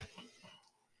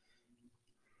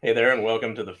Hey there, and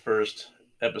welcome to the first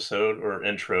episode, or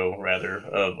intro rather,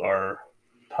 of our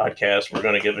podcast. We're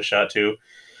going to give a shot to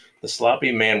the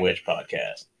Sloppy Manwich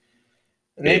podcast.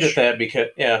 I named it that because,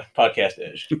 podcast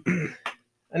ish.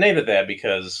 I named it that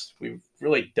because we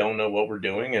really don't know what we're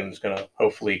doing, and it's going to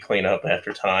hopefully clean up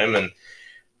after time. And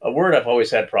a word I've always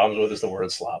had problems with is the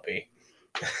word sloppy.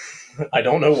 I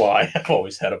don't know why. I've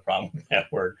always had a problem with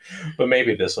that word, but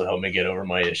maybe this will help me get over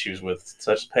my issues with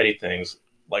such petty things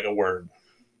like a word.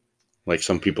 Like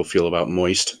some people feel about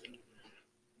moist.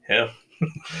 Yeah.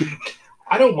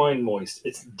 I don't mind moist.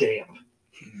 It's damp.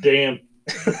 Damp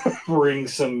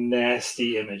brings some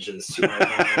nasty images to my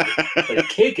mind. Like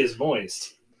cake is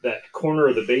moist. That corner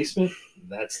of the basement,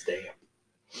 that's damp.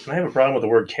 I have a problem with the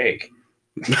word cake.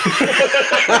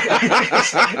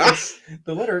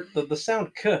 The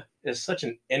sound "k" is such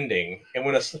an ending, and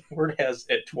when a word has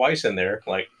it twice in there,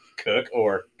 like cook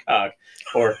or cock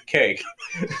or cake,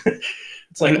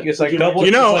 it's like double.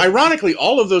 Ironically,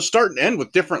 all of those start and end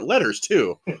with different letters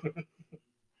too.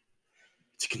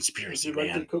 It's a conspiracy, Would you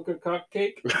man. like to cook a cock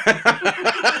cake?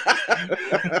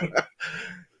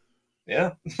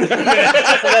 Yeah,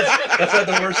 that's not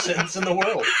the worst sentence in the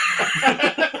world.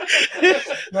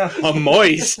 A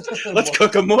moist. Let's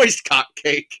cook a moist cock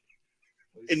cake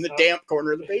in the Not- damp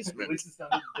corner of the At basement. least it's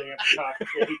not a damp cock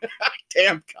cake.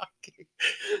 Damn cock cake.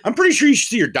 I'm pretty sure you should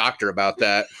see your doctor about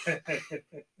that.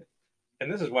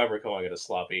 And this is why we're calling it a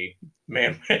Sloppy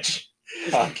Manwich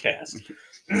podcast.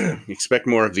 Expect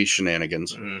more of these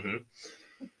shenanigans. Mm-hmm.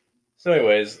 So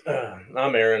anyways,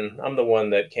 I'm Aaron. I'm the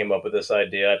one that came up with this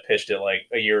idea. I pitched it like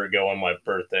a year ago on my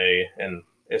birthday, and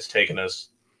it's taken us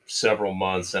several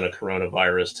months and a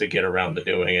coronavirus to get around to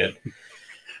doing it.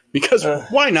 Because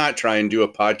why not try and do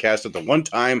a podcast at the one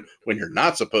time when you're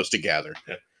not supposed to gather?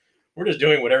 We're just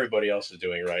doing what everybody else is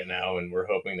doing right now, and we're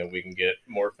hoping that we can get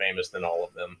more famous than all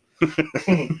of them.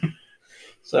 Or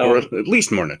So, at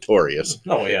least more notorious.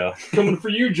 oh yeah, Coming for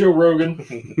you, Joe Rogan.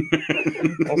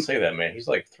 don't say that, man. He's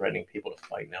like threatening people to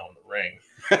fight now in the ring.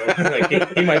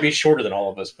 Like he might be shorter than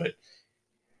all of us, but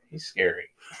he's scary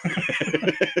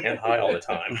and high all the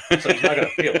time, so he's not gonna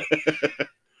feel it.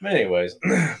 But anyways,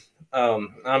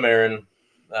 I'm Aaron,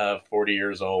 40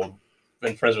 years old.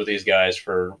 Been friends with these guys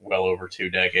for well over 2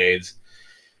 decades.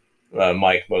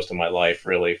 Mike, most of my life,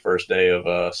 really. First day of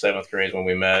 7th grade when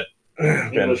we met.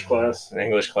 English class.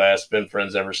 English class. Been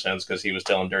friends ever since because he was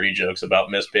telling dirty jokes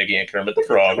about Miss Piggy and Kermit the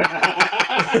Frog.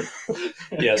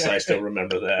 Yes, I still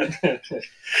remember that.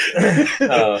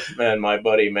 And my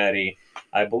buddy Maddie,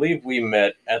 I believe we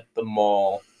met at the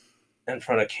mall in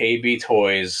front of KB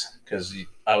Toys because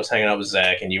I was hanging out with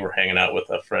Zach and you were hanging out with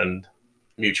a friend,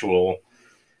 mutual,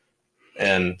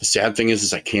 and The sad thing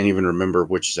is I can't even remember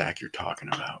which Zach you're talking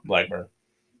about. Blackburn.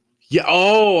 Yeah.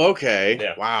 Oh, okay.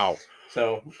 Yeah. Wow.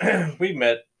 So we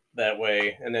met that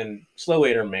way and then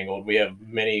slowly intermingled. We have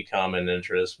many common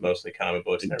interests, mostly comic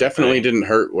books. It And definitely everything. didn't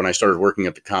hurt when I started working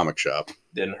at the comic shop.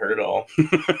 Didn't hurt at all.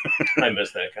 I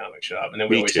missed that comic shop. And then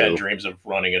we Me always too. had dreams of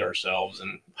running it ourselves,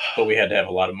 but we had to have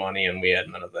a lot of money and we had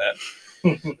none of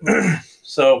that.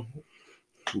 So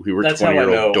We were That's how I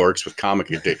 20-year-old know. dorks with comic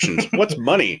addictions. What's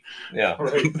money? yeah.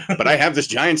 Right. But I have this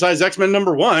giant-sized X-Men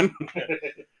 #1.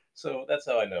 So that's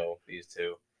how I know these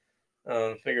two.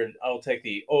 Figured I'll take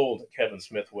the old Kevin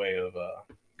Smith way of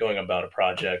going about a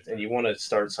project. And you want to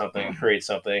start something, create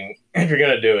something. If you're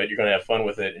going to do it, you're going to have fun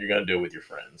with it, and you're going to do it with your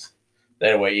friends.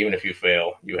 That way, even if you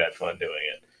fail, you had fun doing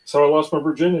it. So I lost my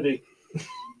virginity.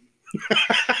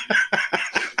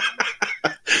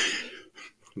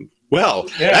 Well,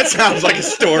 Yeah. that sounds like a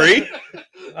story.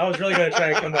 I was really going to try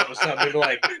and come up with something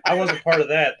like, I wasn't part of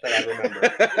that I remember.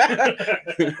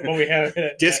 But we have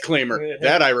Disclaimer,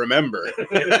 that I remember.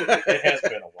 It has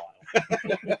been a while.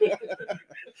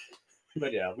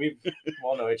 But yeah, we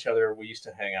all know each other. We used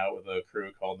to hang out with a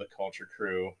crew called the Culture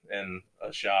Crew in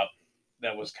a shop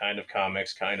that was kind of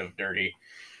comics, kind of dirty,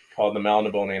 called the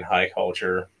Malnabonian High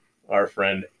Culture. Our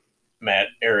friend Matt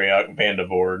Ariok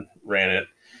Vandevord ran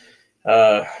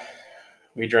it.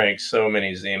 We drank so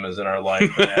many Zimas in our life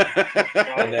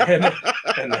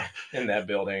in that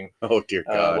building. Oh, dear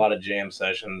A God. lot of jam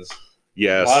sessions,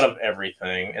 Yes. a lot of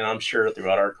everything. And I'm sure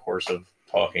throughout our course of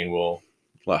talking, we'll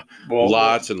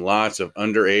Lots and lots of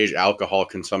underage alcohol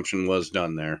consumption was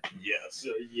done there. Yes. So,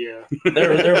 yeah.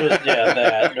 There was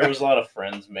that. There was a lot of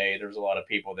friends made. There was a lot of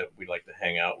people that we'd like to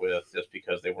hang out with just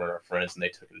because they weren't our friends and they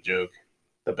took the joke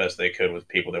the best they could with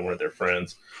people that weren't their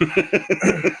friends.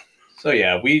 So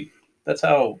yeah, that's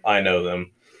how I know them.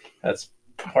 That's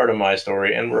part of my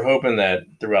story, and we're hoping that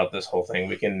throughout this whole thing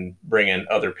we can bring in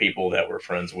other people that we're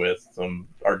friends with.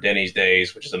 Our Denny's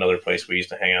days, which is another place we used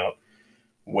to hang out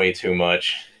way too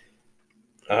much.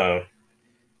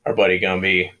 our buddy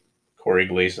Gumby, Corey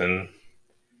Gleason.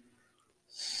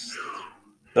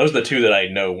 Those are the two that I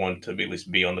know want to at least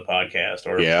be on the podcast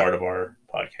or part of our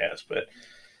podcast. But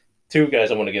two guys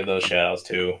I want to give those shout outs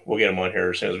to. We'll get them on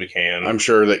here as soon as we can. I'm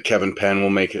sure that Kevin Penn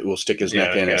will stick his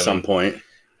neck in at some point.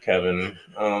 Kevin.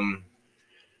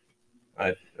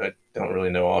 I don't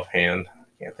really know offhand.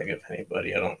 I can't think of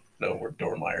anybody. I don't know where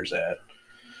Dormeyer's at.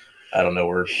 I don't know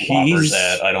where Whopper's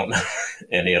at. I don't know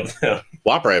any of them.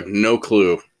 Whopper, I have no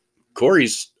clue.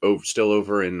 Corey's still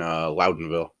over in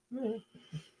Loudonville.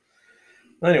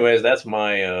 Anyways, that's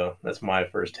my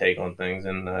first take on things,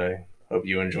 and I hope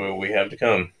you enjoy what we have to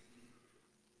come.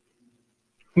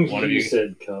 One of you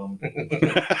said come.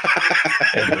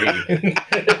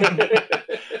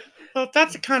 Well, if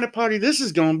that's the kind of party this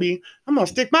is going to be, I'm going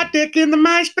to stick my dick in the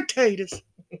mashed potatoes.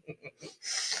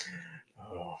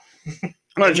 Oh.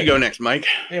 Why don't you go next, Mike?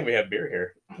 Yeah, we have beer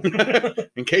here.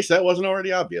 In case that wasn't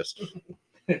already obvious.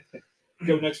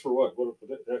 Go next for what? What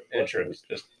intros.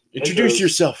 Just introduce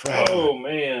yourself, right? Oh,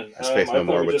 man. As Faith No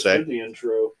More would say. Did the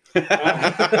intro.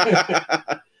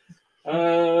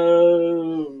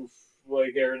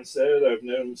 Like Aaron said, I've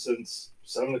known him since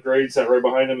 7th grade, sat right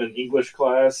behind him in English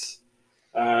class.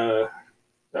 High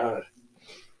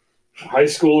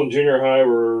school and junior high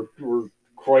were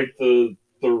quite the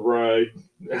ride.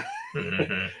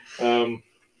 Mm-hmm.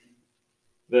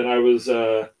 Then I was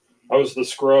the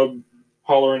scrub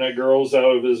hollering at girls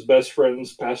out of his best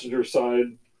friend's passenger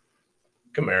side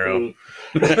Camaro.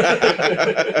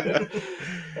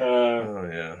 Oh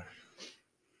yeah.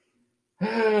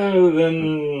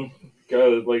 Then,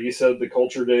 like you said, the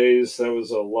culture days. That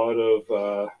was a lot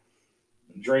of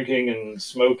drinking and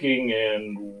smoking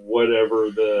and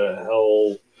whatever the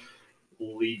hell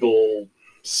legal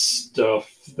stuff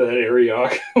that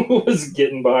Ariok was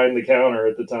getting behind the counter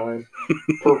at the time.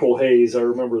 Purple Haze, I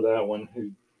remember that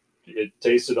one. It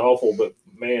tasted awful, but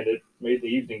man, it made the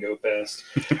evening go fast.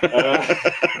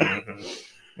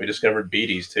 We discovered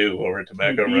Beatties too over at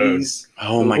Tobacco Road.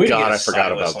 Oh my God, I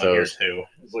forgot about those. Too.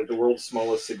 It's like the world's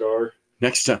smallest cigar.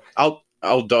 Next time,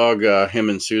 I'll dog him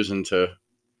and Susan to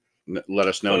let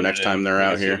us know next time they're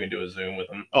out here. We can do a Zoom with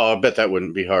them. Oh, I bet that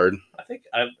wouldn't be hard. I think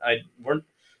we're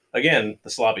again, the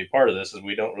sloppy part of this is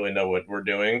we don't really know what we're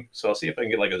doing. So I'll see if I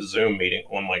can get like a Zoom meeting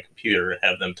on my computer and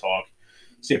have them talk.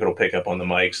 See if it'll pick up on the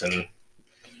mics and.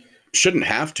 Shouldn't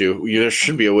have to. There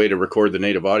should be a way to record the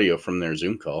native audio from their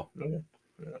Zoom call. Okay.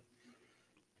 Yeah.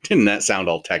 Didn't that sound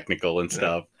all technical and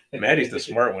stuff? Maddie's the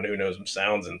smart one who knows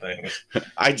sounds and things.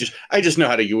 I just know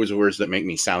how to use words that make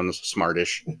me sound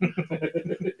smartish.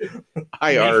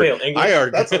 I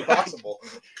are. That's impossible.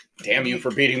 Damn you for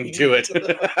beating me to it.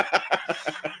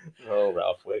 Oh,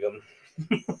 Ralph Wiggum.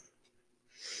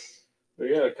 But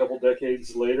yeah, a couple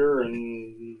decades later,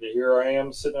 and here I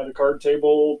am sitting at a card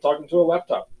table talking to a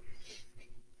laptop.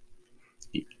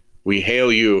 We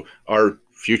hail you, our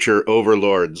future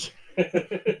overlords.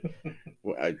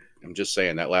 I'm just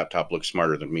saying that laptop looks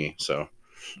smarter than me, so.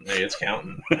 Hey, it's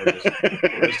counting. We're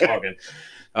just talking.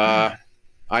 I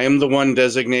am the one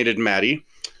designated Maddie.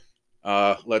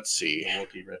 Let's see.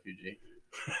 Wookiee refugee.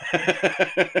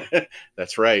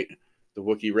 That's right. The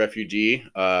Wookiee refugee.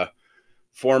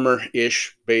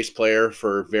 Former-ish bass player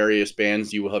for various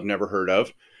bands you will have never heard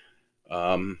of.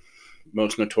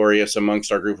 Most notorious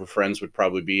amongst our group of friends would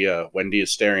probably be Wendy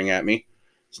is Staring at Me,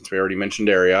 since we already mentioned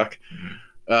Ariok.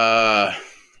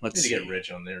 Let's need to get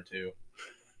Rich on there, too.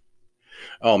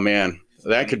 Oh, man.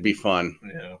 That could be fun.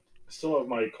 Yeah. I still have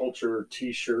my Culture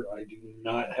t-shirt. I do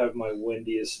not have my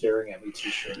Wendy is Staring at Me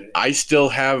t-shirt. I still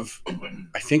have,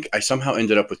 I think I somehow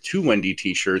ended up with 2 Wendy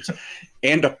t-shirts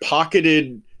and a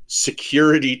pocketed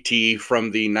security tee from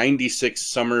the 96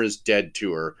 Summer is Dead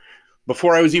tour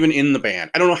before I was even in the band.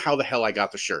 I don't know how the hell I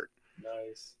got the shirt.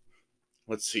 Nice.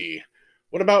 Let's see.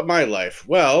 What about my life?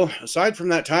 Well, aside from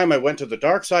that time I went to the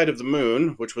dark side of the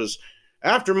moon, which was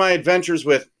after my adventures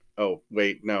with... Oh,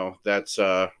 wait, no. That's...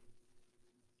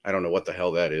 I don't know what the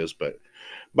hell that is, but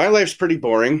my life's pretty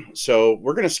boring, so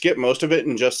we're going to skip most of it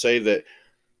and just say that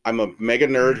I'm a mega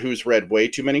nerd who's read way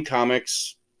too many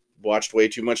comics, watched way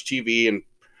too much TV, and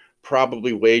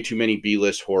probably way too many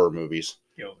B-list horror movies.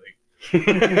 Guilty.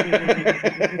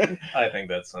 I think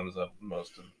that sums up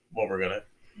most of what we're going to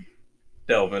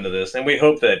delve into this. And we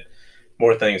hope that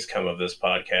more things come of this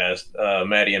podcast.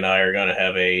 Maddie and I are going to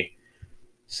have a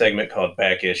segment called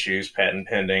Back Issues, Patent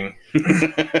Pending.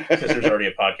 Since there's already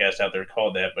a podcast out there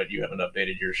called that, but you haven't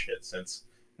updated your shit since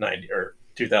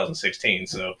 2016.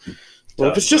 So, well,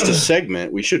 if it's just a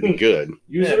segment, we should be good.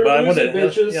 But I was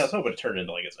hoping to turn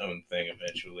into like its own thing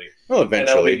eventually. Well,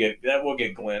 eventually, that will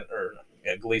get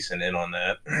Gleason in on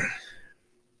that.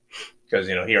 because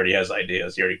he already has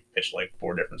ideas. He already pitched like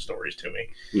 4 different stories to me.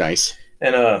 Nice.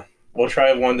 And we'll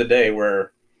try one today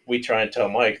where we try and tell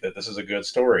Mike that this is a good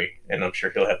story, and I'm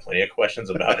sure he'll have plenty of questions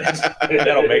about it.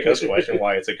 That'll make us question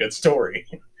why it's a good story.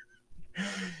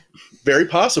 Very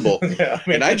possible. Yeah, I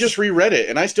mean, and I just reread it,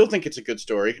 and I still think it's a good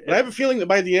story. And I have a feeling that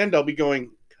by the end, I'll be going,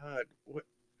 God, what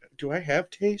do I have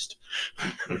taste?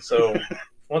 So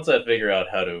once I figure out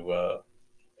how to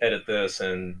edit this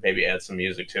and maybe add some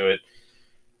music to it,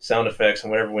 sound effects, and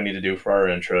whatever we need to do for our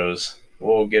intros,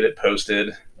 we'll get it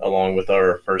posted along with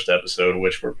our first episode,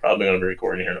 which we're probably going to be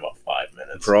recording here in about 5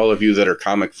 minutes. For all of you that are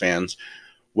comic fans,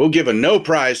 we'll give a no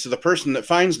prize to the person that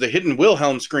finds the hidden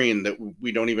Wilhelm screen that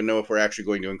we don't even know if we're actually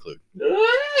going to include.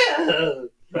 That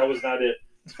was not it.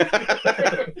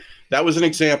 That was an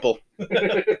example.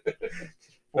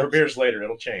 4 beers later,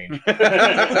 it'll change.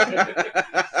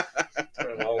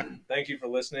 Well, thank you for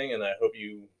listening, and I hope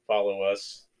you follow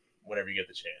us whenever you get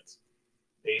the chance.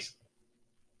 Peace.